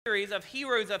Series of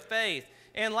Heroes of Faith.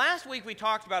 And last week we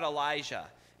talked about Elijah.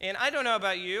 And I don't know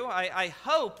about you, I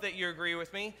hope that you agree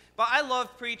with me, but I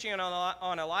love preaching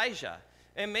on Elijah.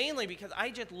 And mainly because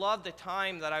I just love the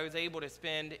time that I was able to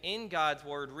spend in God's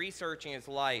Word researching his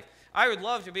life. I would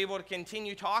love to be able to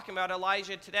continue talking about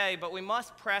Elijah today, but we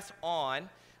must press on.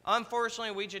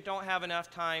 Unfortunately, we just don't have enough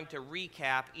time to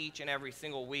recap each and every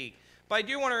single week. But I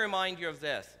do want to remind you of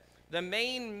this. The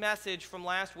main message from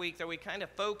last week that we kind of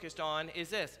focused on is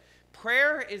this: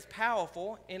 prayer is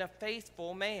powerful in a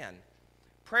faithful man.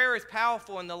 Prayer is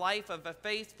powerful in the life of a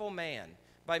faithful man.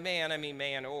 By man, I mean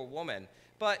man or woman.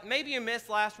 But maybe you missed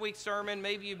last week's sermon,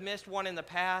 maybe you've missed one in the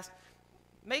past.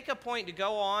 Make a point to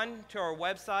go on to our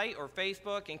website or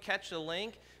Facebook and catch the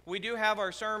link. We do have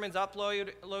our sermons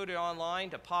uploaded online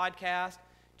to podcast,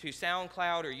 to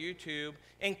SoundCloud or YouTube,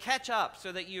 and catch up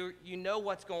so that you know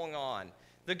what's going on.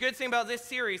 The good thing about this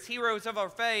series, Heroes of Our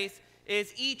Faith,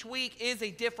 is each week is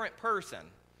a different person.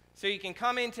 So you can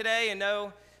come in today and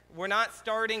know we're not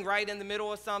starting right in the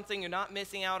middle of something. You're not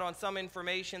missing out on some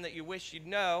information that you wish you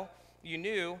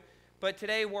knew. But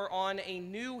today we're on a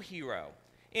new hero.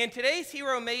 And today's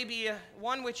hero may be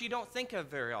one which you don't think of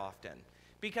very often.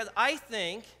 Because I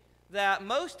think that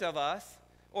most of us,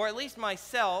 or at least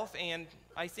myself, and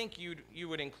I think you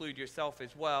would include yourself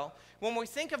as well, when we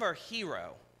think of our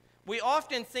hero, we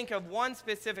often think of one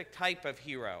specific type of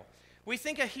hero. We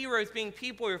think of heroes being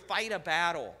people who fight a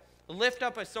battle, lift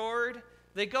up a sword.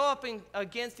 They go up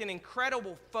against an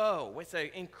incredible foe with an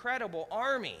incredible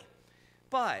army.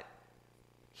 But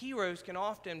heroes can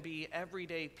often be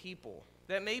everyday people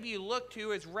that maybe you look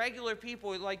to as regular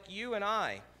people like you and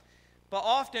I. But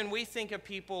often we think of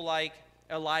people like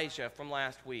Elijah from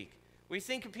last week. We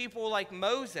think of people like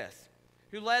Moses,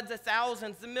 who led the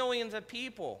thousands, the millions of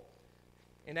people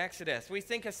in Exodus. We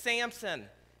think of Samson,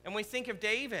 and we think of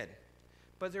David.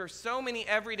 But there are so many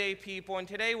everyday people, and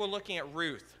today we're looking at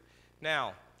Ruth.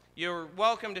 Now, you're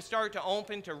welcome to start to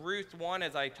open to Ruth 1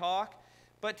 as I talk,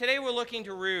 but today we're looking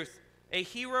to Ruth, a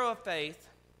hero of faith,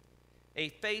 a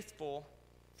faithful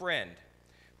friend.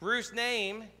 Ruth's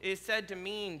name is said to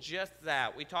mean just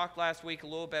that. We talked last week a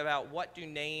little bit about what do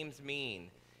names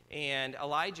mean, and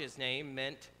Elijah's name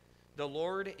meant the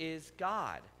Lord is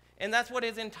God. And that's what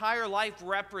his entire life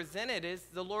represented, is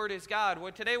the Lord is God.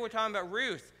 Well, today we're talking about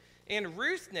Ruth. And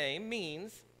Ruth's name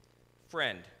means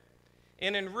friend.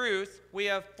 And in Ruth, we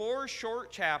have 4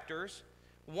 short chapters,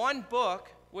 1 book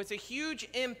with a huge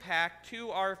impact to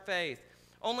our faith.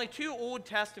 Only 2 Old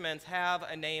Testaments have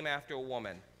a name after a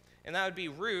woman, and that would be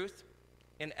Ruth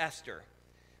and Esther.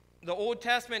 The Old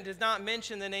Testament does not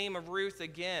mention the name of Ruth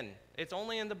again. It's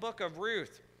only in the book of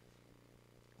Ruth.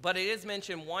 But it is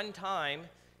mentioned 1 time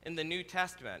in the New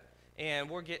Testament, and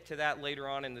we'll get to that later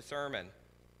on in the sermon.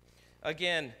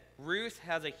 Again, Ruth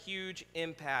has a huge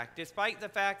impact. Despite the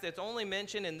fact that it's only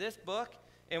mentioned in this book,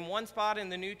 in 1 spot in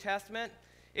the New Testament,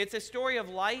 it's a story of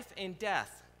life and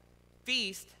death,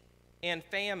 feast and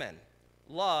famine,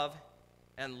 love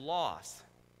and loss,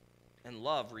 and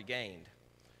love regained.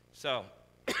 So,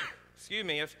 excuse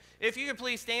me, if you could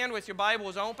please stand with your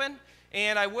Bibles open,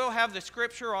 and I will have the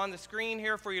scripture on the screen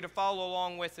here for you to follow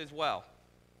along with as well.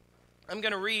 I'm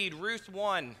going to read Ruth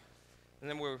 1, and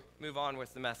then we'll move on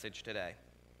with the message today.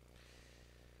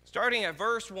 Starting at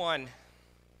verse 1.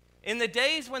 In the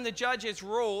days when the judges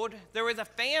ruled, there was a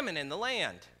famine in the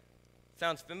land.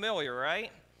 Sounds familiar,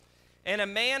 right? And a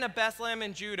man of Bethlehem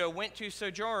in Judah went to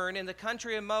sojourn in the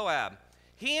country of Moab,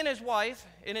 he and his wife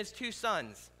and his 2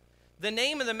 sons. The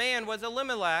name of the man was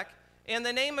Elimelech, and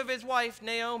the name of his wife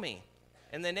Naomi.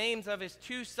 And the names of his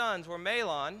 2 sons were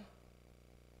Mahlon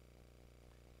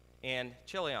and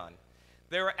Chilion.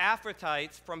 They were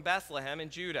Ephrathites from Bethlehem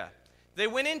in Judah. They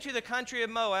went into the country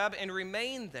of Moab and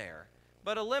remained there.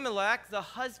 But Elimelech, the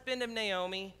husband of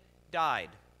Naomi, died,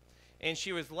 and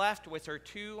she was left with her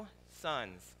 2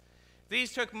 sons.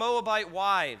 These took Moabite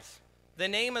wives. The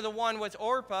name of the one was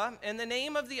Orpah, and the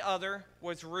name of the other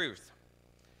was Ruth.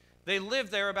 They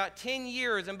lived there about 10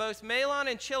 years, and both Mahlon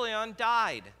and Chilion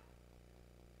died,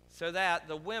 so that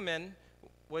the woman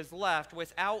was left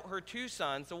without her 2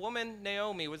 sons. The woman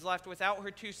Naomi was left without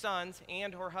her 2 sons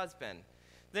and her husband.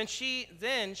 Then she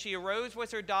arose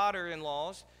with her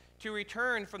daughter-in-laws to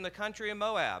return from the country of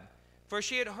Moab. For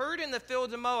she had heard in the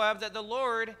fields of Moab that the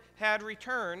Lord had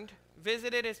returned,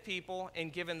 visited his people,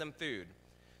 and given them food.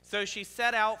 So she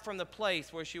set out from the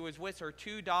place where she was with her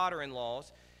 2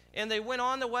 daughter-in-laws, and they went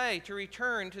on the way to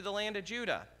return to the land of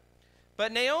Judah.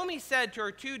 But Naomi said to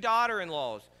her 2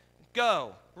 daughter-in-laws,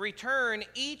 "Go, return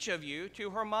each of you to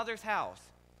her mother's house.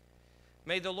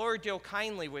 May the Lord deal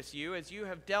kindly with you as you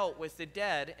have dealt with the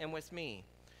dead and with me.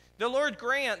 The Lord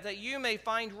grant that you may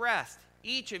find rest,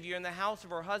 each of you in the house of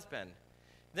her husband."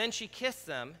 Then she kissed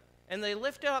them, and they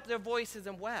lifted up their voices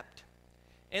and wept.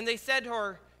 And they said to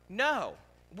her, "No,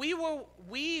 we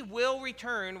will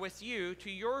return with you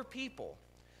to your people."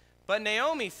 But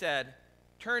Naomi said,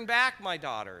 "Turn back, my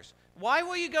daughters. Why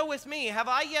will you go with me? Have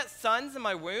I yet sons in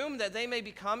my womb that they may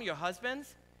become your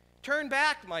husbands? Turn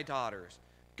back, my daughters.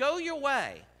 Go your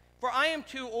way, for I am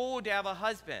too old to have a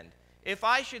husband. If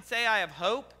I should say I have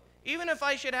hope, even if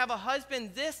I should have a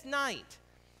husband this night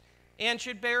and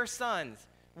should bear sons,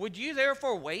 would you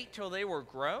therefore wait till they were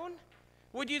grown?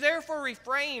 Would you therefore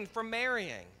refrain from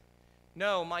marrying?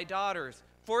 No, my daughters,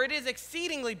 for it is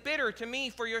exceedingly bitter to me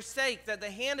for your sake that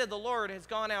the hand of the Lord has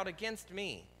gone out against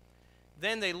me."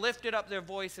 Then they lifted up their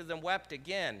voices and wept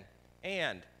again,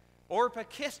 and Orpah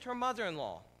kissed her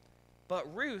mother-in-law,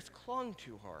 but Ruth clung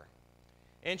to her.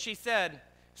 And she said,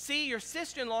 "See, your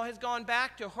sister-in-law has gone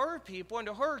back to her people and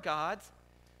to her gods.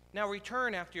 Now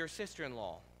return after your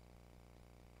sister-in-law."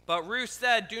 But Ruth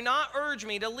said, "Do not urge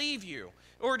me to leave you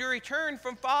or to return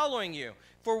from following you.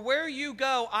 For where you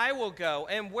go, I will go,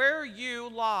 and where you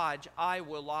lodge, I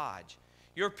will lodge.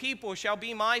 Your people shall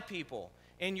be my people,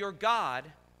 and your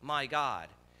God, my God.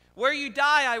 Where you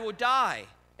die, I will die,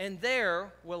 and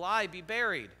there will I be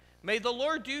buried. May the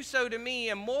Lord do so to me,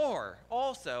 and more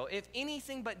also, if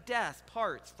anything but death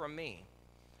parts from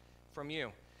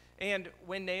you." And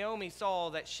when Naomi saw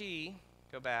that she,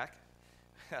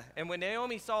 and when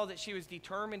Naomi saw that she was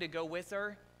determined to go with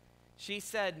her, she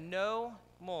said no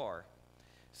more.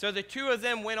 So the two of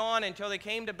them went on until they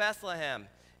came to Bethlehem.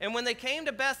 And when they came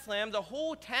to Bethlehem, the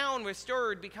whole town was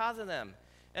stirred because of them.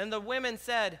 And the women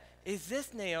said, "Is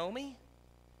this Naomi?"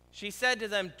 She said to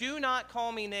them, "Do not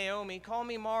call me Naomi, call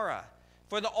me Mara,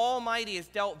 for the Almighty has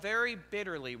dealt very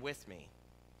bitterly with me.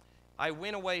 I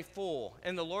went away full,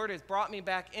 and the Lord has brought me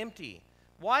back empty.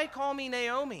 Why call me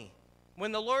Naomi,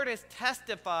 when the Lord has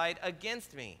testified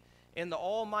against me, and the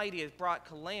Almighty has brought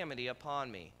calamity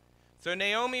upon me?" So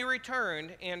Naomi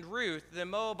returned, and Ruth the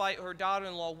Moabite, her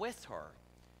daughter-in-law, with her,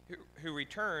 who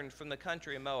returned from the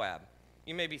country of Moab.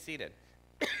 You may be seated.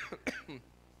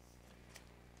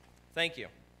 Thank you.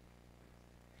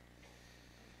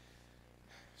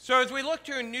 So as we look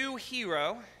to a new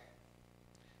hero,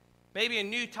 maybe a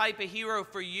new type of hero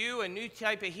for you, a new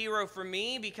type of hero for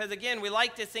me, because again, we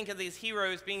like to think of these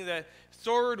heroes being the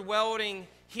sword-wielding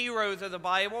heroes of the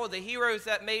Bible, the heroes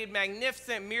that made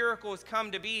magnificent miracles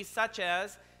come to be, such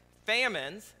as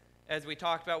famines, as we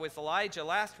talked about with Elijah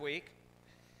last week.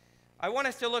 I want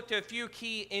us to look to a few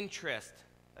key interests,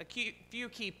 few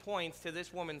key points to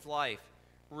this woman's life,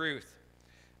 Ruth.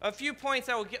 A few points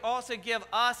that will also give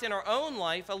us in our own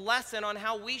life a lesson on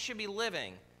how we should be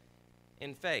living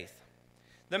in faith.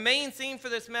 The main theme for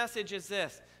this message is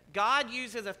this: God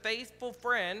uses a faithful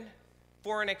friend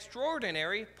for an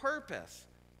extraordinary purpose.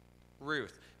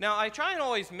 Ruth. Now, I try and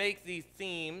always make these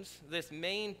themes, this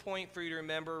main point for you to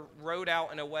remember, wrote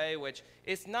out in a way which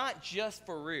it's not just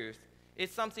for Ruth,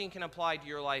 it's something you can apply to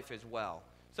your life as well.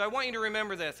 So I want you to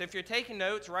remember this. If you're taking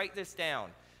notes, write this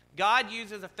down. God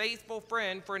uses a faithful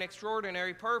friend for an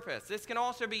extraordinary purpose. This can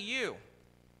also be you.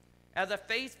 As a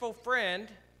faithful friend,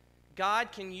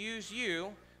 God can use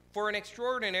you for an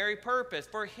extraordinary purpose,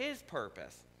 for His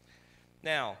purpose.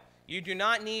 Now, you do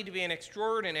not need to be an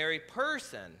extraordinary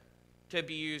person to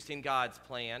be used in God's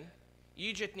plan.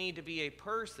 You just need to be a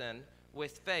person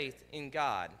with faith in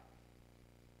God.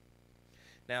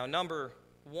 Now, number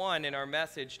one in our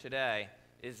message today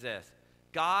is this: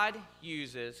 God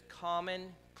uses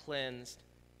common, cleansed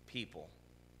people.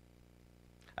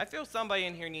 I feel somebody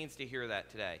in here needs to hear that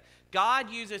today. God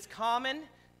uses common,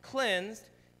 cleansed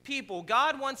people.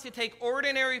 God wants to take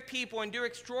ordinary people and do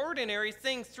extraordinary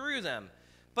things through them.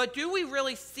 But do we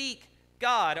really seek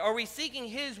God? Are we seeking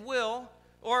His will,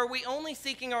 or are we only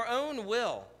seeking our own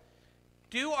will?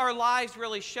 Do our lives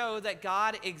really show that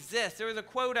God exists? There was a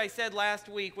quote I said last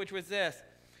week, which was this: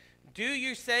 "Do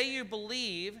you say you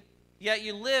believe, yet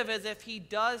you live as if He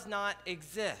does not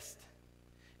exist?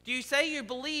 Do you say you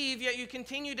believe, yet you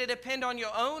continue to depend on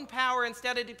your own power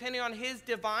instead of depending on His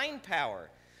divine power?"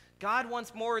 God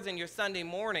wants more than your Sunday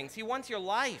mornings. He wants your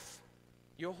life,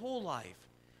 your whole life.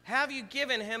 Have you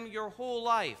given Him your whole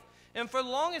life? And for the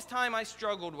longest time, I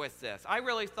struggled with this. I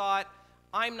really thought,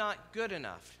 I'm not good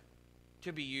enough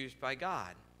to be used by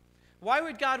God. Why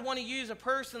would God want to use a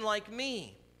person like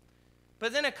me?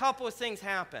 But then a couple of things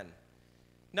happened.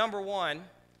 Number one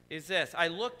is this: I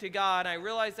looked to God and I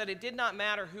realized that it did not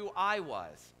matter who I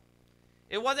was.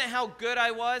 It wasn't how good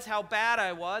I was, how bad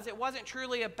I was. It wasn't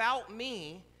truly about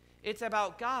me. It's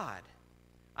about God.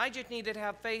 I just needed to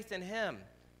have faith in Him.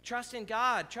 Trust in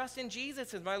God. Trust in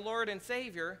Jesus as my Lord and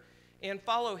Savior and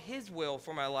follow his will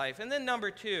for my life. And then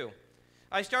number 2,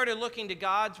 I started looking to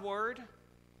God's word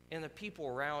and the people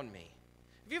around me.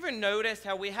 Have you ever noticed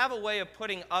how we have a way of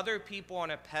putting other people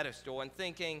on a pedestal and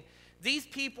thinking, these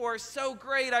people are so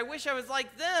great, I wish I was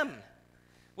like them?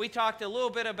 We talked a little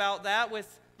bit about that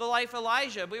with the life of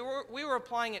Elijah. We were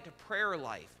applying it to prayer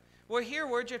life. Well, here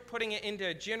we're just putting it into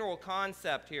a general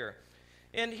concept here.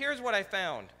 And here's what I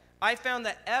found. I found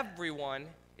that everyone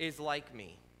is like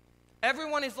me.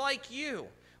 Everyone is like you.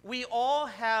 We all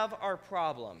have our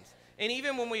problems. And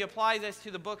even when we apply this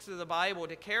to the books of the Bible,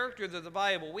 to characters of the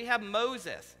Bible, we have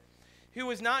Moses, who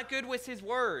was not good with his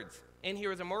words, and he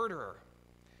was a murderer.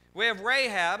 We have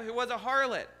Rahab, who was a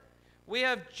harlot. We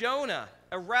have Jonah,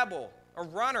 a rebel, a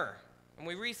runner. And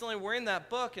we recently were in that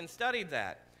book and studied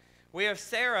that. We have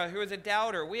Sarah, who is a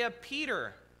doubter. We have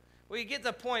Peter. We get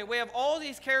the point. We have all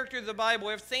these characters of the Bible.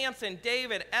 We have Samson,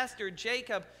 David, Esther,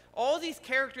 Jacob, all these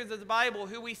characters of the Bible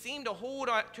who we seem to hold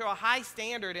to a high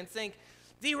standard and think,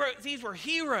 these were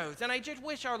heroes, and I just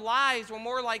wish our lives were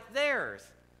more like theirs.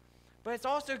 But it's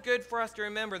also good for us to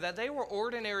remember that they were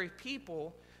ordinary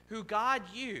people who God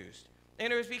used.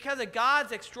 And it was because of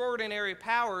God's extraordinary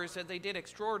powers that they did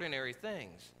extraordinary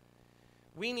things.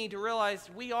 We need to realize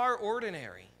we are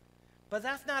ordinary. But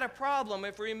that's not a problem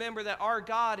if we remember that our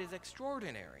God is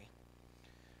extraordinary.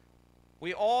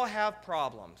 We all have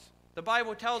problems. The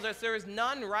Bible tells us there is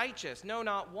none righteous, no,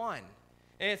 not one.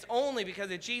 And it's only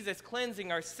because of Jesus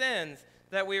cleansing our sins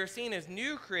that we are seen as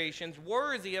new creations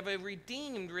worthy of a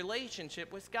redeemed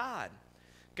relationship with God.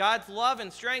 God's love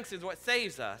and strength is what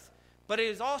saves us, but it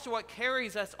is also what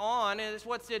carries us on, and it's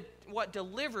what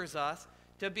delivers us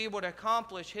to be able to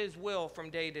accomplish his will from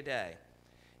day to day.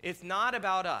 It's not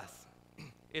about us.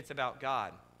 It's about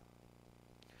God.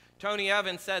 Tony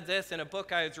Evans said this in a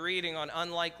book I was reading on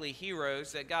unlikely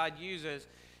heroes that God uses.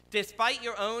 Despite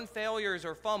your own failures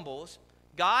or fumbles,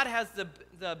 God has the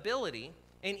ability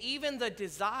and even the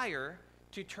desire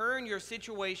to turn your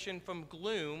situation from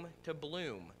gloom to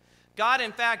bloom. God,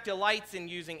 in fact, delights in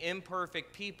using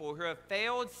imperfect people who have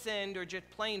failed, sinned, or just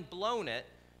plain blown it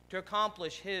to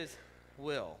accomplish his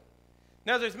will.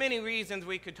 Now, there's many reasons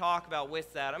we could talk about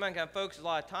with that. I'm not going to focus a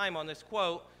lot of time on this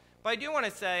quote, but I do want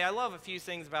to say I love a few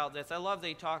things about this. I love that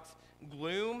he talks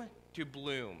gloom to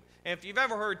bloom. And if you've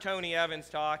ever heard Tony Evans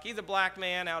talk, he's a black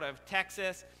man out of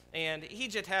Texas, and he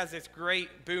just has this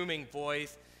great booming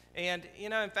voice. And,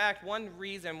 in fact, one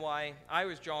reason why I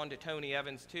was drawn to Tony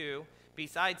Evans, too,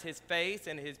 besides his faith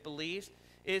and his beliefs,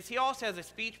 is he also has a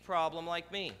speech problem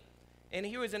like me. And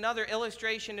he was another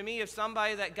illustration to me of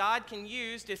somebody that God can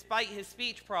use despite his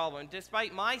speech problem,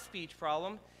 despite my speech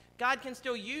problem. God can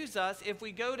still use us if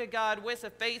we go to God with a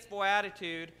faithful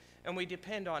attitude and we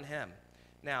depend on him.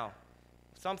 Now,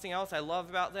 something else I love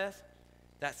about this,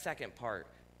 that second part.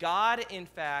 God, in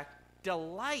fact,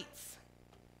 delights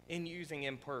in using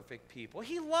imperfect people.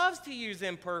 He loves to use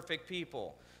imperfect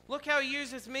people. Look how he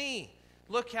uses me.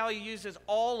 Look how he uses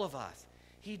all of us.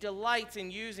 He delights in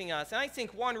using us. And I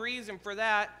think one reason for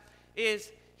that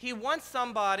is he wants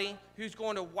somebody who's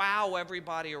going to wow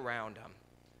everybody around him.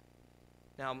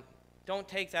 Now, don't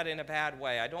take that in a bad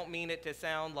way. I don't mean it to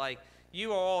sound like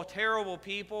you are all terrible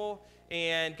people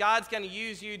and God's going to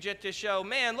use you just to show,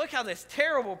 man, look how this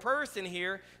terrible person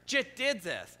here just did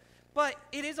this. But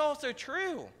it is also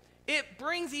true. It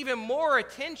brings even more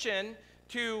attention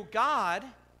to God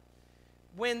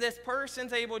when this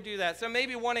person's able to do that. So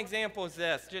maybe one example is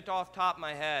this, just off the top of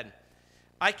my head.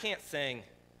 I can't sing.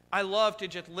 I love to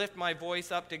just lift my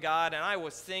voice up to God, and I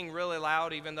will sing really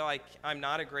loud even though I'm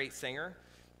not a great singer.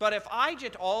 But if I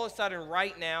just all of a sudden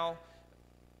right now,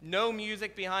 no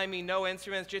music behind me, no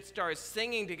instruments, just start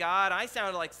singing to God, I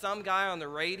sounded like some guy on the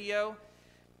radio,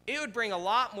 it would bring a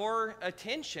lot more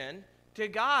attention to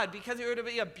God because it would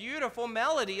be a beautiful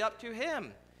melody up to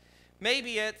him.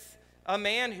 Maybe it's a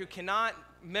man who cannot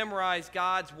memorize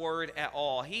God's word at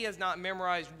all. He has not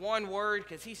memorized one word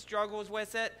because he struggles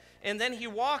with it. And then he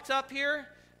walks up here,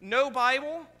 no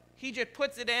Bible. He just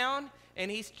puts it down and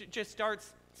he just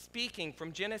starts speaking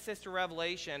from Genesis to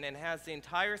Revelation and has the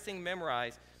entire thing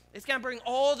memorized. It's going to bring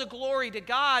all the glory to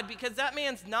God because that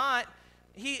man's not,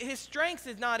 his strength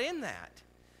is not in that.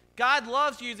 God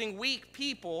loves using weak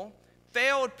people,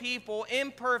 failed people,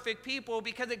 imperfect people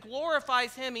because it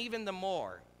glorifies him even the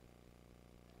more.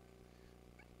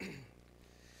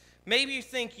 Maybe you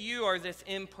think you are this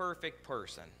imperfect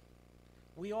person.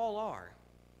 We all are.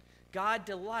 God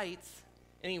delights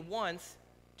and he wants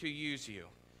to use you.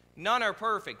 None are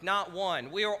perfect, not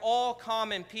one. We are all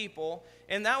common people,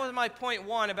 and that was my point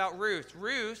one about Ruth.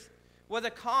 Ruth was a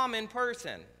common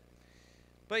person.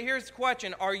 But here's the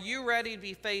question. Are you ready to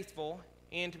be faithful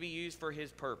and to be used for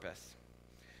his purpose?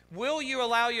 Will you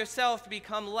allow yourself to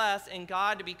become less and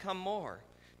God to become more?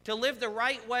 To live the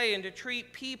right way and to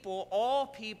treat people, all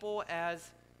people,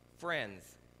 as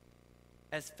friends,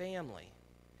 as family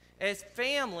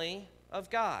of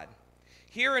God.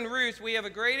 Here in Ruth, we have a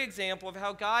great example of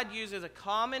how God uses a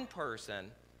common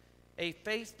person, a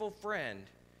faithful friend,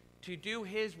 to do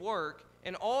his work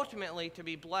and ultimately to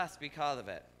be blessed because of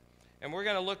it. And we're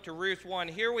going to look to Ruth 1.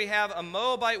 Here we have a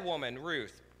Moabite woman,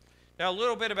 Ruth. Now, a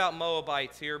little bit about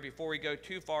Moabites here before we go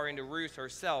too far into Ruth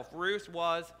herself. Ruth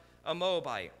was a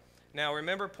Moabite. Now,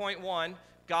 remember point 1,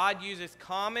 God uses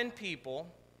common people,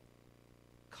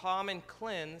 common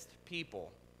cleansed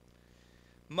people.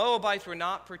 Moabites were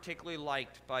not particularly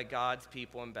liked by God's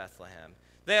people in Bethlehem.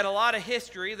 They had a lot of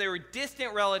history. They were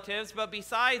distant relatives, but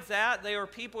besides that, they were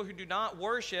people who do not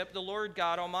worship the Lord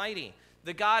God Almighty,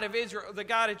 the God of Israel, the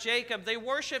God of Jacob. They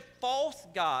worshiped false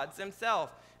gods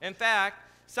themselves. In fact,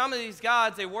 some of these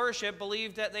gods they worshiped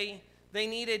believed that they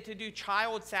needed to do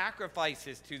child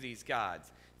sacrifices to these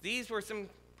gods. These were some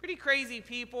pretty crazy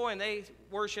people, and they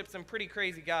worshiped some pretty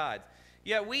crazy gods.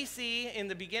 Yet we see in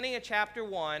the beginning of chapter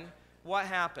 1 what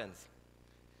happens.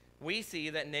 We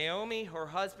see that Naomi, her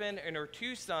husband, and her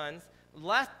 2 sons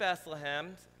left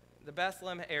Bethlehem, the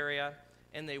Bethlehem area,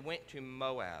 and they went to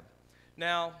Moab.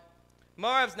 Now,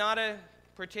 Moab's not a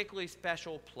particularly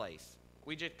special place.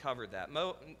 We just covered that.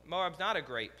 Moab's not a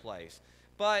great place.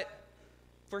 But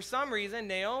for some reason,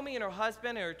 Naomi and her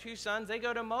husband and her 2 sons, they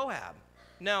go to Moab.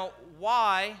 Now,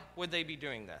 why would they be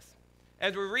doing this?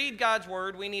 As we read God's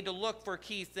word, we need to look for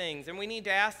key things, and we need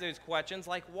to ask those questions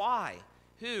like why,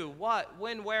 who, what,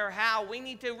 when, where, how. We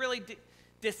need to really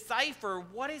decipher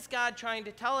what is God trying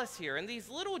to tell us here, and these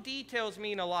little details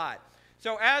mean a lot.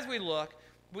 So as we look,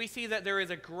 we see that there is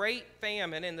a great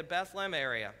famine in the Bethlehem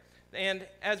area. And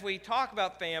as we talk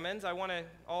about famines, I want to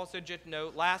also just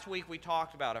note, last week we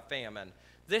talked about a famine.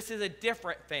 This is a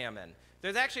different famine.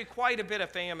 There's actually quite a bit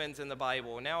of famines in the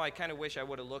Bible. Now I kind of wish I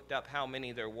would have looked up how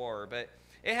many there were, but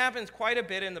it happens quite a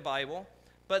bit in the Bible.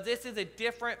 But this is a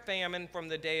different famine from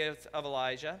the days of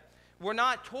Elijah. We're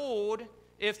not told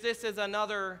if this is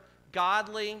another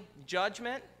godly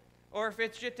judgment or if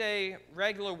it's just a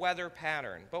regular weather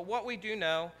pattern. But what we do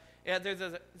know is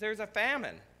there's a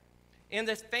famine. And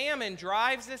this famine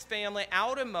drives this family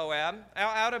out of Moab,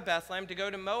 out of Bethlehem, to go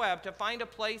to Moab to find a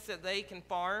place that they can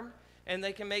farm and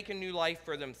they can make a new life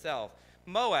for themselves.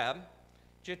 Moab,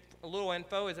 just a little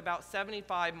info, is about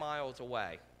 75 miles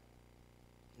away.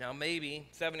 Now, maybe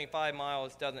 75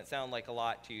 miles doesn't sound like a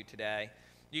lot to you today.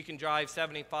 You can drive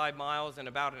 75 miles in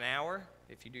about an hour.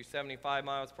 If you do 75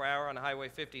 miles per hour on Highway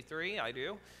 53, I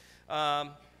do.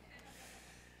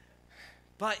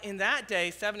 But in that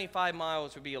day, 75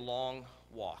 miles would be a long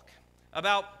walk.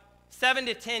 About 7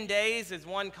 to 10 days is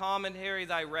one commentary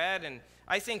that I read, and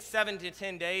I think 7 to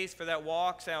 10 days for that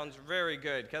walk sounds very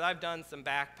good because I've done some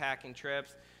backpacking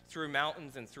trips through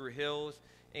mountains and through hills,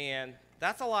 and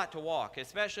that's a lot to walk,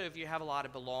 especially if you have a lot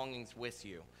of belongings with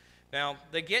you. Now,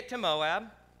 they get to Moab,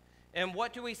 and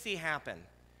what do we see happen?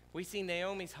 We see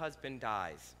Naomi's husband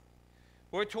dies.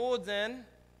 We're told then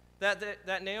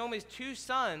that Naomi's 2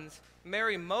 sons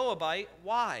marry Moabite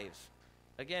wives.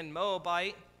 Again,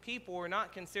 Moabite people were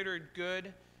not considered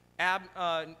good,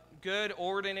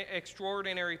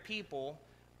 extraordinary people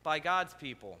by God's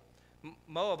people.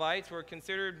 Moabites were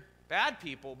considered bad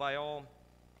people by all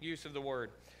use of the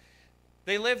word.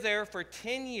 They lived there for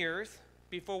 10 years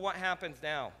before what happens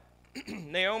now.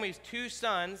 Naomi's 2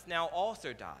 sons now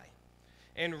also die.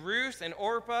 And Ruth and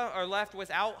Orpah are left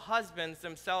without husbands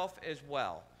themselves as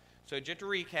well. So just to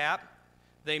recap,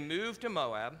 they move to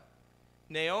Moab.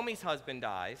 Naomi's husband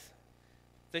dies.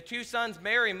 The 2 sons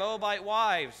marry Moabite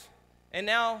wives. And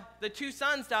now the 2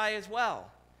 sons die as well.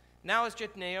 Now it's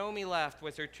just Naomi left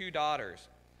with her 2 daughters.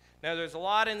 Now there's a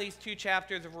lot in these 2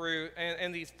 chapters of Ruth,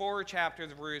 and these 4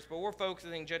 chapters of Ruth, but we're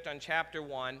focusing just on chapter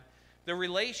 1, the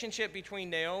relationship between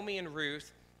Naomi and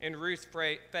Ruth's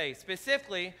faith,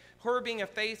 specifically her being a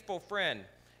faithful friend.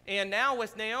 And now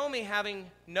with Naomi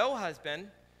having no husband,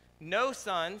 no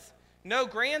sons, no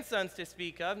grandsons to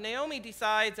speak of, Naomi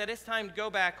decides that it's time to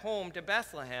go back home to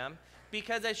Bethlehem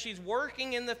because as she's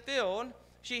working in the field,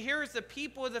 she hears the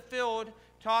people of the field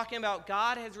talking about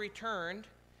God has returned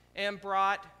and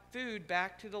brought food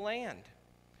back to the land.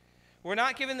 We're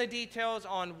not given the details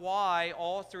on why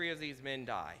all 3 of these men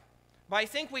die, but I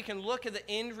think we can look at the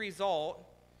end result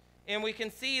and we can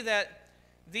see that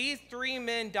these 3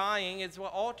 men dying is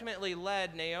what ultimately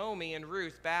led Naomi and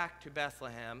Ruth back to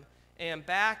Bethlehem and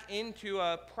back into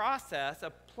a process,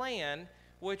 a plan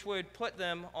which would put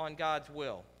them on God's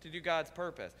will, to do God's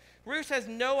purpose. Ruth has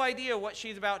no idea what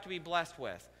she's about to be blessed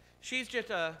with. She's just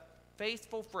a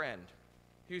faithful friend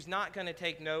who's not going to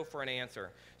take no for an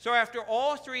answer. So after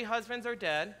all three husbands are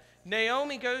dead,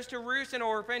 Naomi goes to Ruth and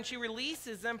Orpah, and she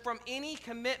releases them from any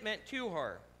commitment to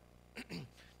her.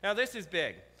 Now, this is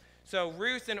big. So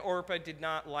Ruth and Orpah did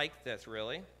not like this,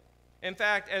 really. In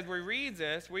fact, as we read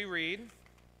this, we read,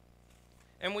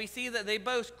 and we see that they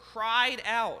both cried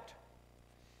out.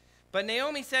 But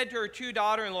Naomi said to her two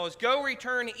daughter-in-laws, "Go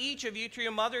return each of you to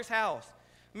your mother's house.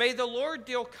 May the Lord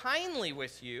deal kindly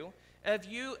with you as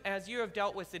you have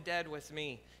dealt with the dead with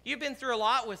me." You've been through a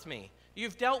lot with me.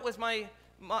 You've dealt with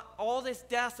all this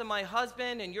death of my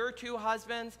husband and your two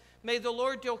husbands. May the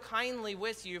Lord deal kindly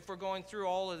with you for going through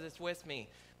all of this with me.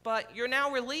 But you're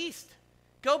now released.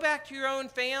 Go back to your own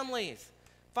families.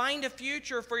 Find a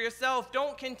future for yourself.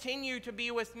 Don't continue to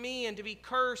be with me and to be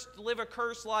cursed, live a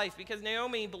cursed life. Because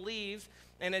Naomi believes,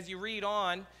 and as you read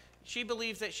on, she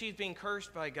believes that she's being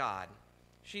cursed by God.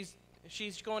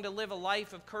 She's going to live a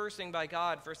life of cursing by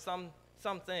God for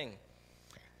something.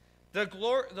 The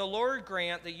Lord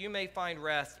grant that you may find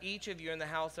rest, each of you in the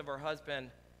house of her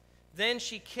husband. Then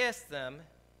she kissed them,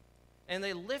 and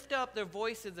they lifted up their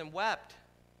voices and wept.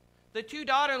 The two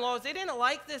daughter-in-laws, they didn't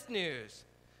like this news.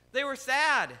 They were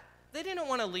sad. They didn't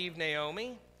want to leave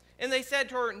Naomi. And they said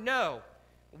to her, "No,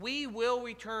 we will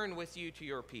return with you to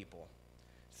your people."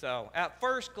 So at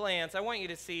first glance, I want you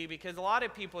to see, because a lot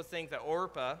of people think that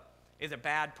Orpah is a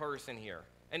bad person here,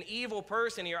 an evil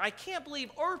person here. I can't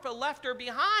believe Orpah left her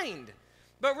behind.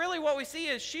 But really what we see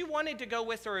is she wanted to go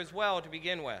with her as well to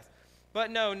begin with.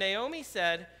 But no, Naomi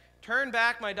said, "Turn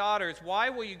back, my daughters. Why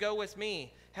will you go with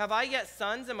me? Have I yet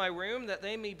sons in my room that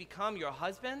they may become your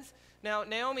husbands?" Now,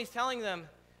 Naomi's telling them,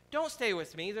 don't stay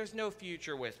with me. There's no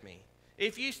future with me.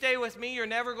 If you stay with me, you're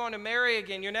never going to marry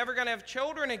again. You're never going to have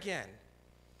children again.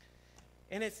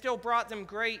 And it still brought them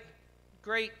great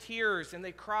tears, and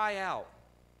they cry out.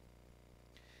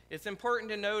 It's important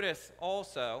to notice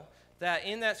also that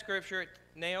in that scripture,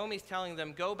 Naomi's telling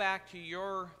them, go back to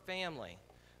your family.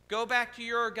 Go back to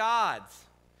your gods.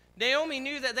 Naomi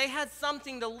knew that they had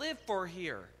something to live for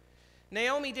here.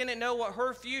 Naomi didn't know what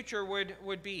her future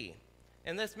would be.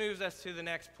 And this moves us to the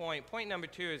next point. Point number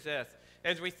 2 is this.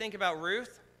 As we think about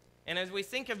Ruth, and as we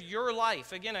think of your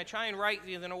life, again, I try and write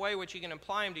these in a way which you can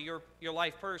apply them to your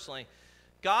life personally.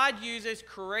 God uses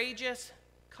courageous,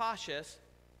 cautious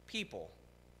people.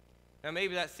 Now,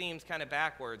 maybe that seems kind of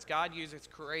backwards. God uses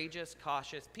courageous,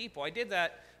 cautious people. I did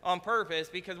that on purpose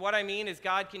because what I mean is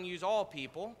God can use all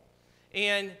people.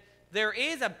 And there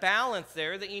is a balance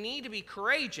there that you need to be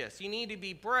courageous. You need to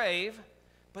be brave,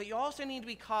 but you also need to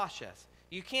be cautious.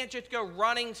 You can't just go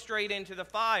running straight into the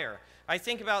fire. I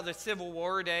think about the Civil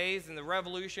War days and the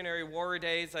Revolutionary War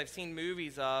days I've seen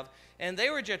movies of, and they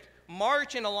were just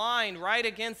marching a line right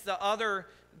against the other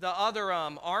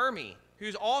army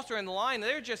who's also in the line.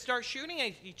 They would just start shooting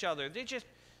at each other.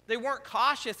 They weren't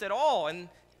cautious at all. And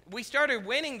we started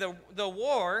winning the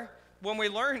war when we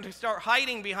learned to start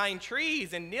hiding behind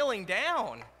trees and kneeling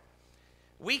down.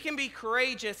 We can be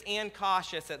courageous and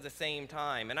cautious at the same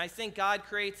time. And I think God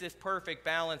creates this perfect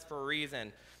balance for a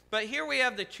reason. But here we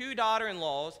have the two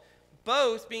daughter-in-laws,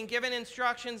 both being given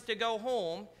instructions to go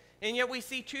home, and yet we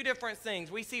see two different things.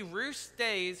 We see Ruth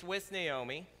stays with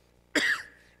Naomi,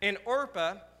 and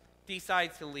Orpah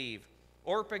decides to leave.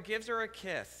 Orpah gives her a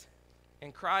kiss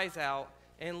and cries out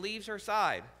and leaves her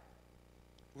side.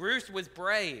 Ruth was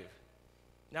brave.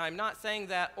 Now, I'm not saying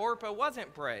that Orpah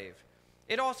wasn't brave.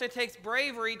 It also takes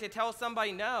bravery to tell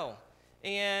somebody no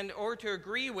or to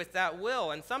agree with that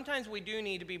will. And sometimes we do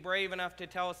need to be brave enough to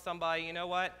tell somebody, you know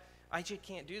what, I just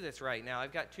can't do this right now.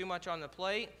 I've got too much on the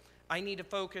plate. I need to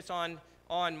focus on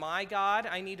my God.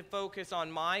 I need to focus on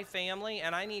my family,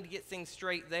 and I need to get things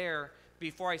straight there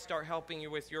before I start helping you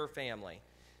with your family.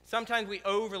 Sometimes we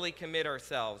overly commit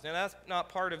ourselves, and that's not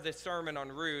part of this sermon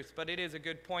on Ruth, but it is a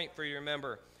good point for you to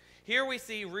remember. Here we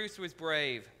see Ruth was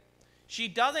brave. She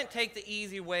doesn't take the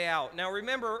easy way out. Now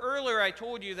remember, earlier I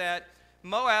told you that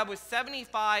Moab was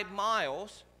 75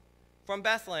 miles from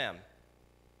Bethlehem.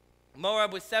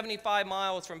 Moab was 75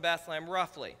 miles from Bethlehem,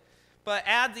 roughly. But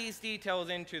add these details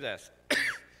into this.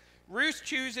 Ruth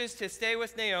chooses to stay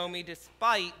with Naomi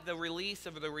despite the release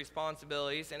of the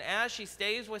responsibilities. And as she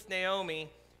stays with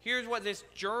Naomi, here's what this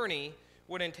journey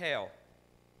would entail.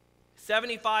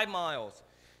 75 miles.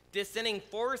 Descending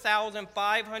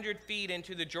 4,500 feet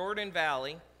into the Jordan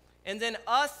Valley, and then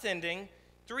ascending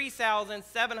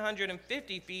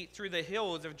 3,750 feet through the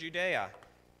hills of Judea.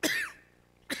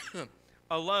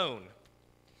 Alone.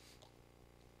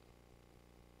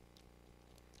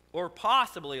 Or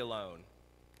possibly alone.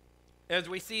 as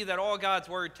we see that all God's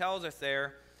word tells us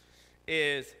there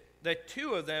is the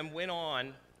two of them went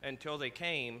on until they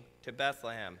came to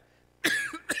Bethlehem.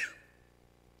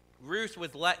 Ruth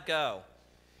was let go,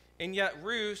 and yet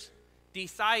Ruth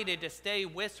decided to stay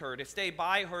with her, to stay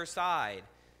by her side.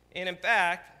 And in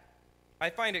fact, I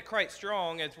find it quite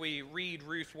strong as we read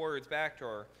Ruth's words back to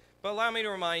her. But allow me to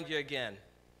remind you again,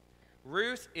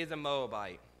 Ruth is a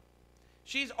Moabite.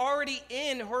 She's already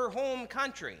in her home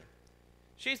country.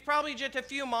 She's probably just a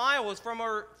few miles from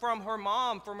her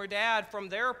mom, from her dad, from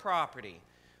their property,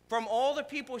 from all the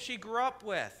people she grew up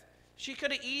with. She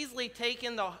could have easily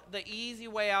taken the easy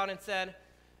way out and said,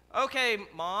 okay,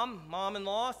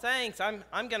 mom-in-law, thanks, I'm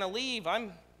going to leave,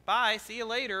 bye, see you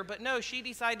later. But no, she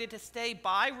decided to stay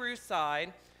by Ruth's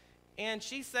side, and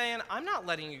she's saying, I'm not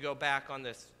letting you go back on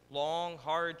this long,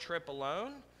 hard trip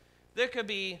alone. There could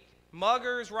be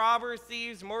muggers, robbers,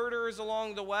 thieves, murderers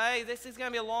along the way. This is going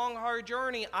to be a long, hard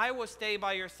journey. I will stay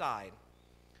by your side.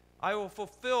 I will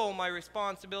fulfill my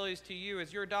responsibilities to you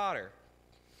as your daughter.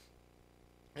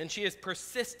 And she is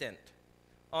persistent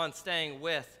on staying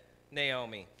with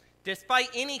Naomi, despite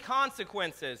any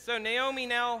consequences. So Naomi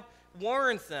now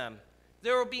warns them,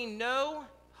 there will be no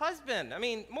husband. I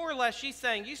mean, more or less, she's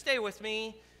saying, you stay with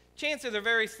me. Chances are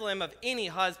very slim of any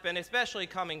husband, especially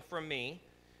coming from me.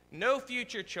 No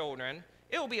future children.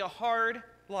 It will be a hard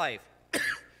life.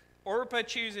 Orpah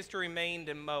chooses to remain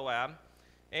in Moab.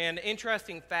 And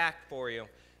interesting fact for you,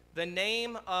 the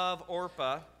name of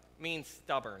Orpah means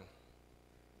stubborn.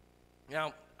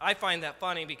 Now, I find that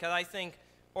funny because I think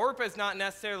Orpah is not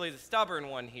necessarily the stubborn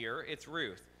one here, it's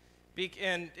Ruth.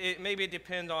 And maybe it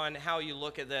depends on how you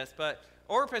look at this, but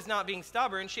Orpah is not being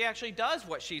stubborn. She actually does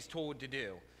what she's told to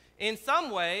do. In some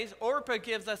ways, Orpah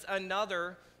gives us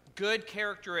another good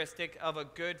characteristic of a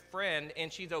good friend,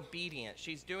 and she's obedient.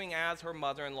 She's doing as her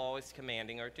mother-in-law is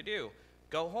commanding her to do.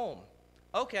 Go home.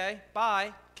 Okay,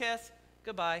 bye, kiss,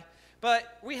 goodbye.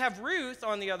 But we have Ruth,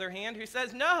 on the other hand, who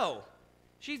says no.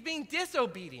 She's being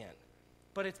disobedient,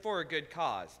 but it's for a good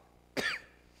cause.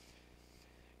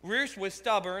 Ruth was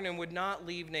stubborn and would not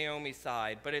leave Naomi's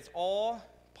side, but it's all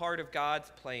part of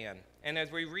God's plan. And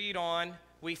as we read on,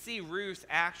 we see Ruth's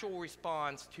actual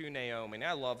response to Naomi. And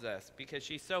I love this because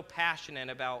she's so passionate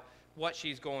about what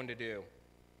she's going to do.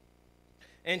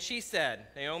 And she said,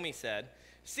 Naomi said,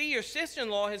 see, your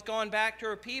sister-in-law has gone back to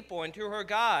her people and to her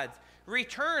gods.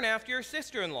 Return after your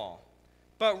sister-in-law.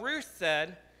 But Ruth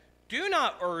said, do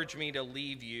not urge me to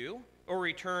leave you or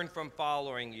return from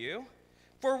following you.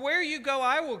 For where you go,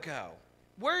 I will go.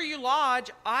 Where you lodge,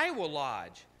 I will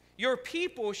lodge. Your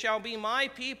people shall be my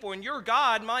people, and your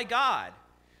God, my God.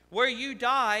 Where you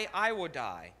die, I will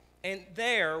die, and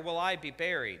there will I be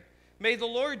buried. May the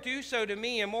Lord do so to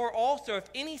me, and more also, if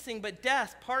anything but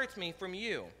death parts me from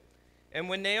you. And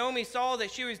when Naomi saw that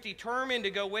she was determined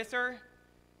to go with her,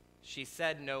 she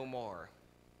said no more.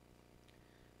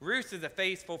 Ruth is a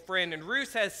faithful friend, and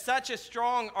Ruth has such a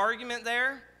strong argument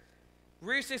there.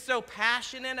 Ruth is so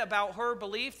passionate about her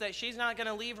beliefs that she's not going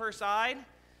to leave her side,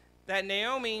 that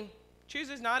Naomi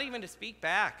chooses not even to speak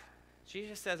back. She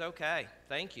just says, okay,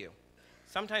 thank you.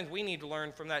 Sometimes we need to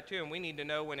learn from that too, and we need to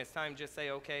know when it's time to just say,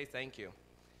 okay, thank you.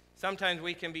 Sometimes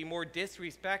we can be more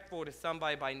disrespectful to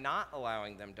somebody by not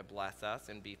allowing them to bless us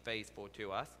and be faithful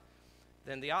to us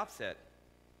than the opposite.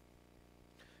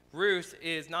 Ruth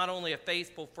is not only a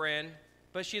faithful friend,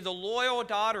 but she's a loyal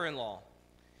daughter-in-law.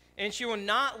 And she will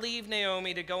not leave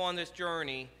Naomi to go on this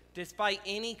journey despite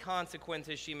any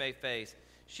consequences she may face.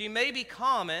 She may be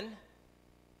common,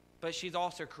 but she's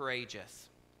also courageous.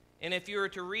 And if you were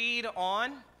to read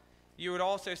on, you would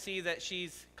also see that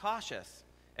she's cautious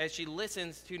as she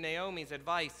listens to Naomi's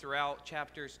advice throughout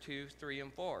chapters 2, 3,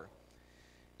 and 4.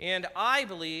 And I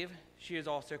believe she is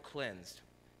also cleansed.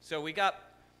 So we got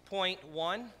point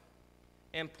 1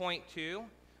 and point 2.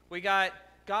 We got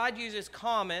God uses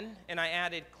common, and I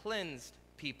added cleansed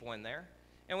people in there.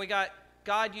 And we got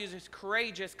God uses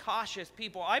courageous, cautious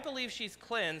people. I believe she's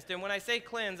cleansed, and when I say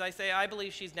cleansed, I say I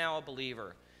believe she's now a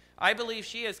believer. I believe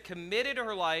she has committed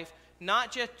her life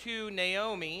not just to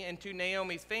Naomi and to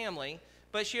Naomi's family,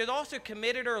 but she has also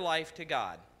committed her life to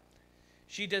God.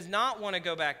 She does not want to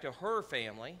go back to her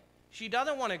family. She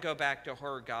doesn't want to go back to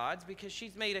her gods because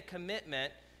she's made a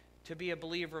commitment to be a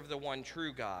believer of the one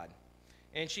true God.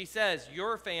 And she says,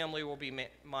 your family will be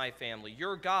my family.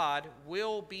 Your God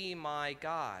will be my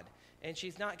God. And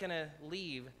she's not going to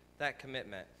leave that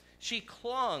commitment. She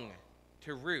clung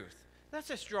to Ruth. That's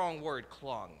a strong word,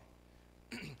 clung.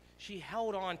 She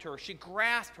held on to her. She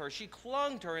grasped her. She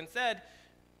clung to her and said,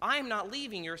 I am not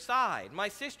leaving your side. My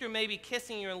sister may be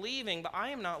kissing you and leaving, but I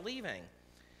am not leaving.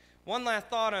 One last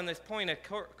thought on this point of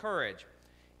courage.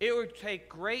 it would take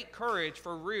great courage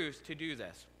for Ruth to do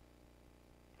this.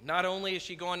 Not only is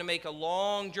she going to make a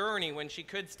long journey when she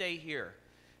could stay here,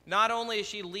 not only is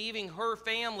she leaving her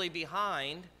family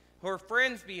behind, her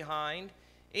friends behind,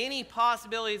 any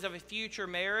possibilities of a future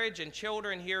marriage and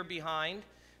children here behind,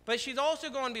 but she's also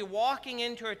going to be walking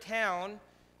into a town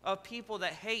of people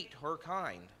that hate her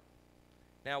kind.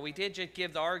 Now, we did just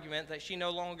give the argument that she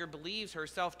no longer believes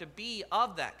herself to be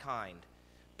of that kind.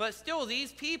 But still,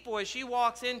 these people, as she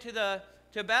walks into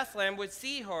to Bethlehem, would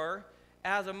see her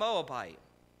as a Moabite.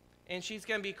 And she's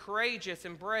going to be courageous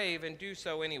and brave and do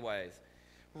so anyways.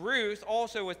 Ruth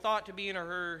also was thought to be in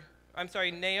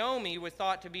Naomi was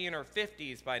thought to be in her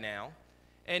 50s by now,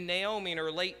 and Naomi in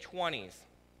her late 20s.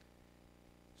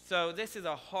 So this is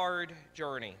a hard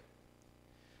journey.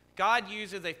 God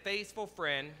uses a faithful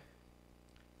friend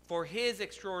for his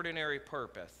extraordinary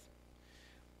purpose.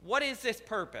 What is this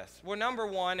purpose? Well, number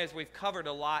one, as we've covered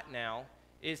a lot now,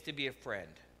 is to be a friend.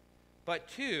 But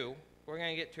two, we're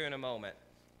going to get to in a moment.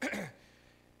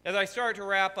 As I start to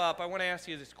wrap up, I want to ask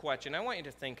you this question. I want you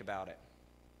to think about it.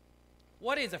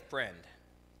 What is a friend?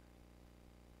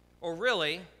 Or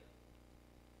really,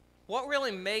 what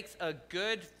really makes a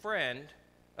good friend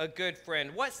a good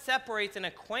friend? What separates an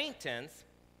acquaintance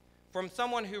from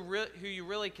someone who you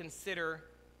really consider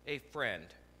a friend?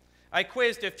 I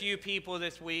quizzed a few people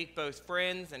this week, both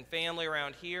friends and family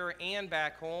around here and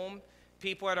back home,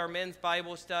 people at our men's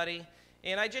Bible study,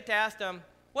 and I just asked them,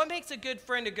 what makes a good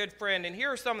friend a good friend? And here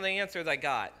are some of the answers I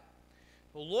got.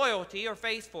 Loyalty or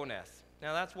faithfulness.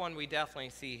 Now that's one we definitely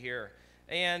see here.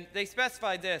 And they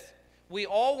specified this: we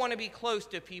all want to be close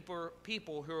to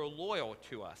people who are loyal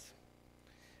to us.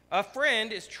 A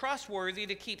friend is trustworthy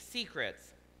to keep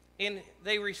secrets, and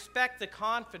they respect the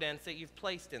confidence that you've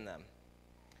placed in them.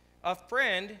 A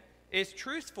friend is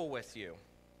truthful with you.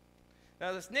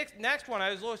 Now this next one I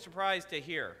was a little surprised to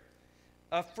hear.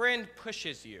 A friend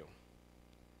pushes you.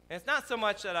 And it's not so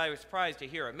much that I was surprised to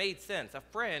hear. It made sense. A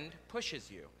friend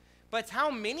pushes you. But it's how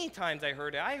many times I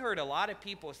heard it. I heard a lot of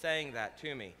people saying that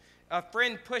to me. A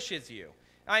friend pushes you.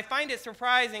 And I find it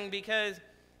surprising because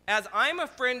as I'm a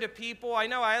friend to people, I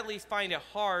know I at least find it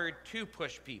hard to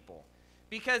push people.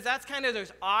 Because that's kind of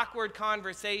those awkward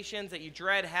conversations that you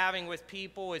dread having with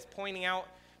people, is pointing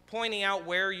out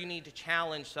where you need to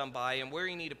challenge somebody and where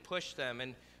you need to push them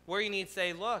and where you need to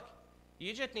say, look,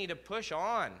 you just need to push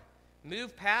on.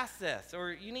 Move past this,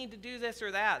 or you need to do this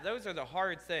or that. Those are the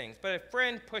hard things. But a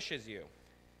friend pushes you.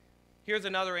 Here's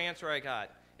another answer I got.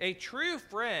 A true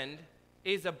friend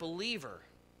is a believer.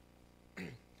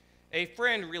 A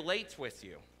friend relates with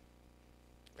you.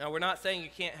 Now, we're not saying you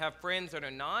can't have friends that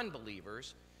are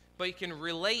non-believers, but you can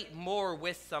relate more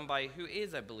with somebody who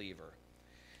is a believer.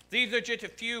 These are just a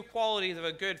few qualities of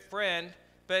a good friend,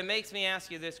 but it makes me ask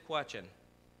you this question.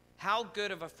 How good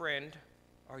of a friend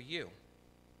are you?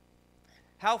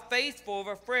 How faithful of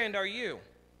a friend are you?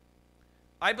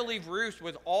 I believe Ruth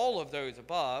was all of those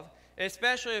above,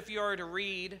 especially if you are to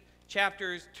read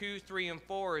chapters 2, 3, and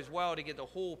 4 as well to get the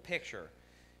whole picture.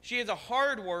 She is a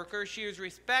hard worker, she is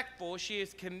respectful, she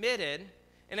is committed,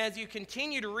 and as you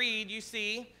continue to read, you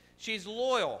see she's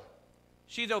loyal.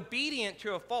 She's obedient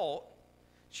to a fault.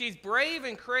 She's brave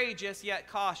and courageous, yet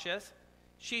cautious.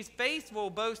 She's faithful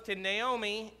both to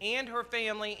Naomi and her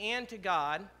family and to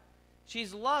God.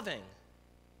 She's loving.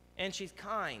 And she's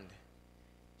kind.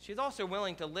 She's also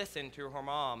willing to listen to her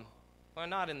mom. Well,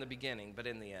 not in the beginning, but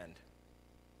in the end.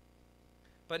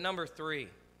 But number 3,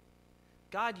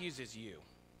 God uses you.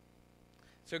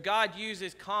 So God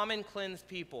uses common, cleansed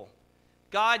people.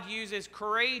 God uses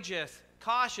courageous,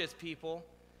 cautious people.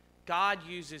 God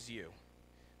uses you.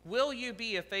 Will you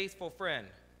be a faithful friend?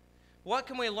 What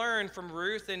can we learn from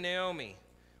Ruth and Naomi?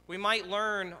 We might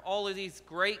learn all of these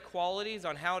great qualities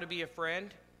on how to be a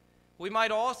friend. We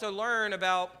might also learn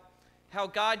about how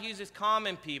God uses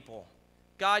common people.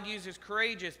 God uses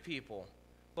courageous people.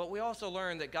 But we also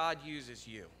learn that God uses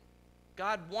you.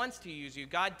 God wants to use you.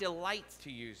 God delights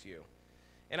to use you.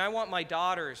 And I want my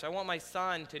daughters, I want my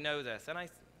son to know this. And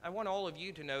I want all of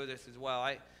you to know this as well.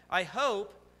 I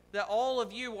hope that all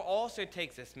of you will also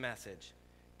take this message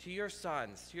to your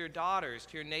sons, to your daughters,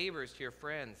 to your neighbors, to your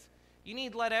friends. You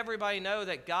need to let everybody know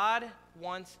that God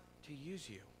wants to use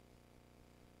you.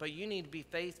 But you need to be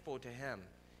faithful to him.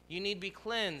 You need to be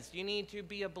cleansed. You need to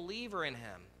be a believer in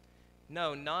him.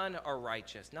 No, none are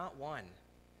righteous, not one.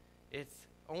 It's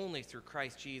only through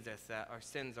Christ Jesus that our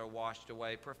sins are washed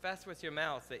away. Profess with your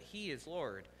mouth that he is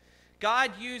Lord.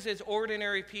 God uses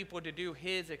ordinary people to do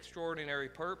his extraordinary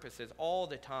purposes all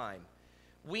the time.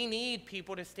 We need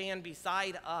people to stand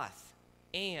beside us,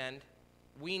 and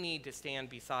we need to stand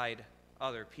beside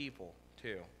other people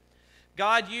too.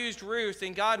 God used Ruth,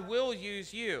 and God will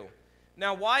use you.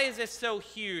 Now, why is this so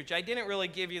huge? I didn't really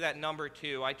give you that number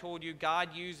 2. I told you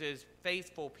God uses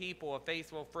faithful people, a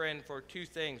faithful friend, for 2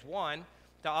 things. 1,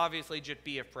 to obviously just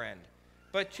be a friend.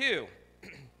 But 2,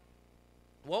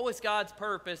 what was God's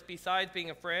purpose besides being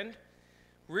a friend?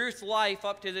 Ruth's life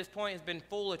up to this point has been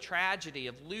full of tragedy,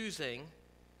 of losing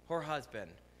her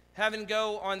husband, having to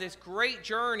go on this great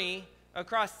journey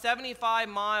across 75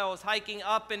 miles, hiking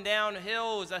up and down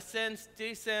hills, ascents,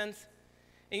 descents.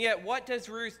 And yet, what does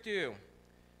Ruth do?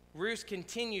 Ruth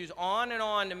continues on and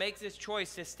on to make this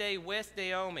choice to stay with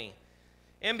Naomi.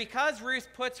 And because Ruth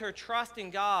puts her trust in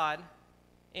God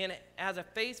and as a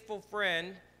faithful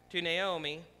friend to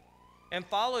Naomi and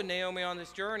followed Naomi on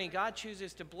this journey, God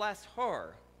chooses to bless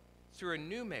her through a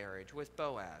new marriage with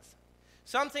Boaz.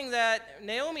 Something that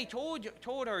Naomi told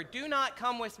her, do not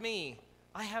come with me.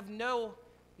 I have no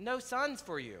sons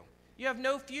for you. You have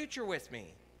no future with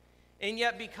me. And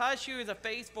yet, because she was a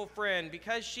faithful friend,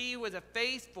 because she was a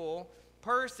faithful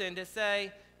person to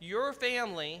say, your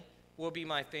family will be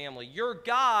my family, your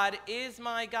God is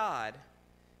my God,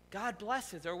 God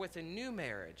blesses her with a new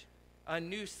marriage, a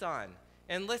new son.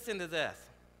 And listen to this.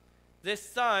 This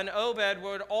son, Obed,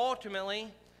 would ultimately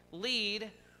lead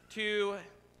to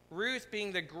Ruth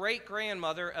being the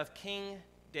great-grandmother of King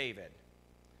David.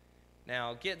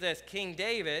 Now, get this, King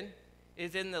David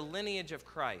is in the lineage of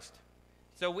Christ.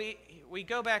 So we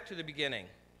go back to the beginning.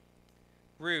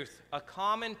 Ruth, a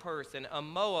common person, a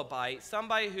Moabite,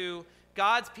 somebody who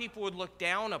God's people would look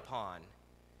down upon,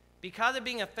 because of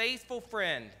being a faithful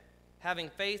friend, having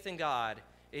faith in God,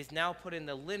 is now put in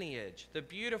the lineage, the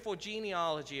beautiful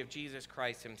genealogy of Jesus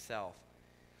Christ himself.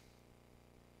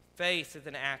 Faith is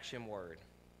an action word.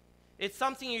 It's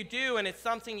something you do and it's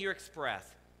something you express.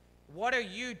 What are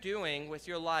you doing with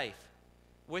your life,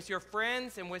 with your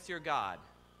friends, and with your God?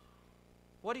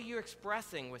 What are you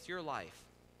expressing with your life?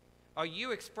 Are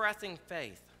you expressing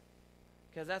faith?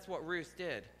 Because that's what Ruth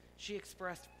did. She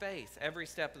expressed faith every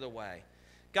step of the way.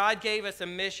 God gave us a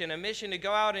mission to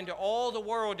go out into all the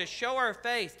world, to show our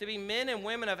faith, to be men and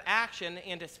women of action,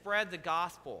 and to spread the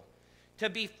gospel, to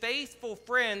be faithful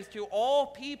friends to all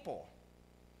people.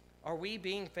 Are we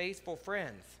being faithful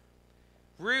friends?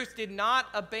 Ruth did not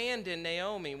abandon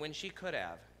Naomi when she could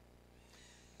have.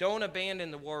 Don't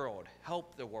abandon the world.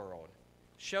 Help the world.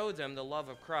 Show them the love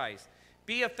of Christ.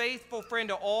 Be a faithful friend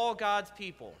to all God's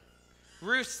people.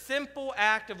 Ruth's simple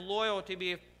act of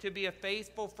loyalty to be a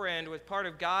faithful friend was part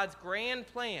of God's grand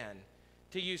plan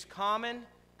to use common,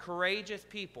 courageous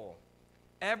people,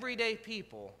 everyday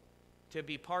people, to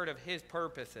be part of his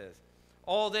purposes.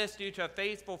 All this due to a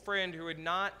faithful friend who would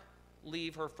not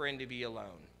leave her friend to be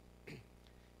alone.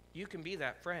 You can be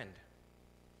that friend.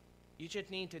 You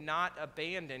just need to not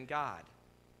abandon God.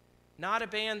 Not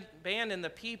abandon the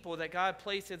people that God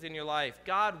places in your life.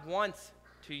 God wants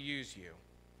to use you.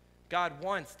 God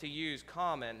wants to use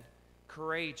common,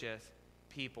 courageous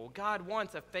people. God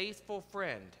wants a faithful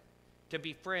friend to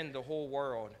befriend the whole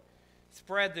world.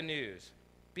 Spread the news.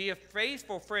 Be a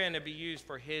faithful friend to be used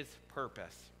for his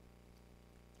purpose.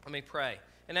 Let me pray.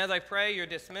 And as I pray, you're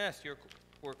dismissed.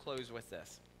 We're closed with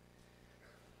this.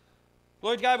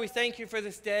 Lord God, we thank you for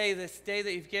this day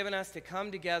that you've given us to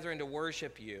come together and to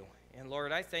worship you. And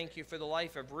Lord, I thank you for the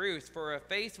life of Ruth, for a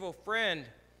faithful friend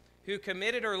who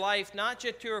committed her life not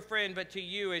just to her friend, but to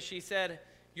you, as she said,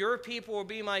 your people will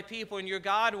be my people, and your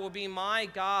God will be my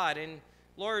God. And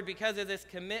Lord, because of this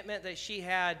commitment that she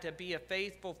had to be a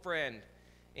faithful friend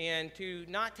and to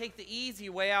not take the easy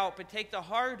way out, but take the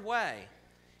hard way,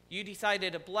 you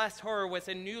decided to bless her with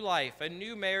a new life, a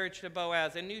new marriage to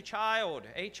Boaz, a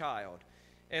child.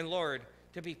 And Lord,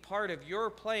 to be part of your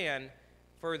plan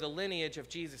for the lineage of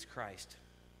Jesus Christ,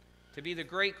 to be the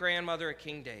great-grandmother of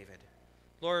King David.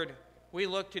 Lord, we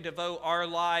look to devote our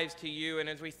lives to you, and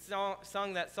as we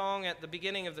sung that song at the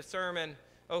beginning of the sermon,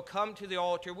 "Oh, come to the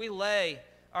altar," we lay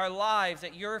our lives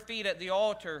at your feet at the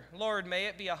altar. Lord, may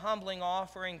it be a humbling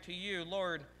offering to you.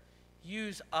 Lord,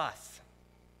 use us.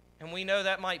 And we know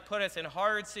that might put us in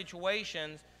hard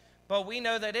situations, but we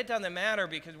know that it doesn't matter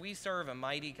because we serve a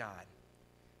mighty God.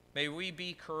 May we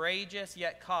be courageous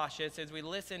yet cautious as we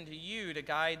listen to you to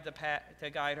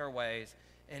guide our ways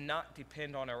and not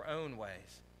depend on our own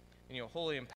ways. In your holy and